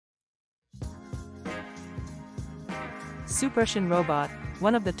Supershin Robot,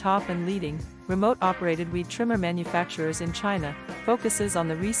 one of the top and leading, remote-operated weed trimmer manufacturers in China, focuses on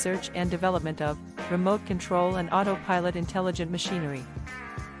the research and development of remote control and autopilot intelligent machinery.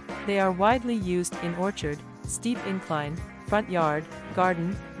 They are widely used in orchard, steep incline, front yard,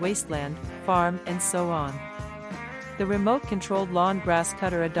 garden, wasteland, farm, and so on. The remote-controlled lawn grass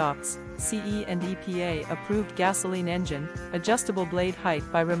cutter adopts CE and EPA-approved gasoline engine, adjustable blade height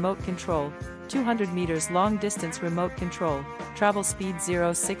by remote control, 200 meters long-distance remote control, travel speed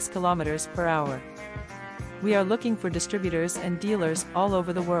 0.6 kilometers per hour. We are looking for distributors and dealers all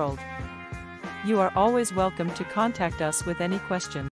over the world. You are always welcome to contact us with any question.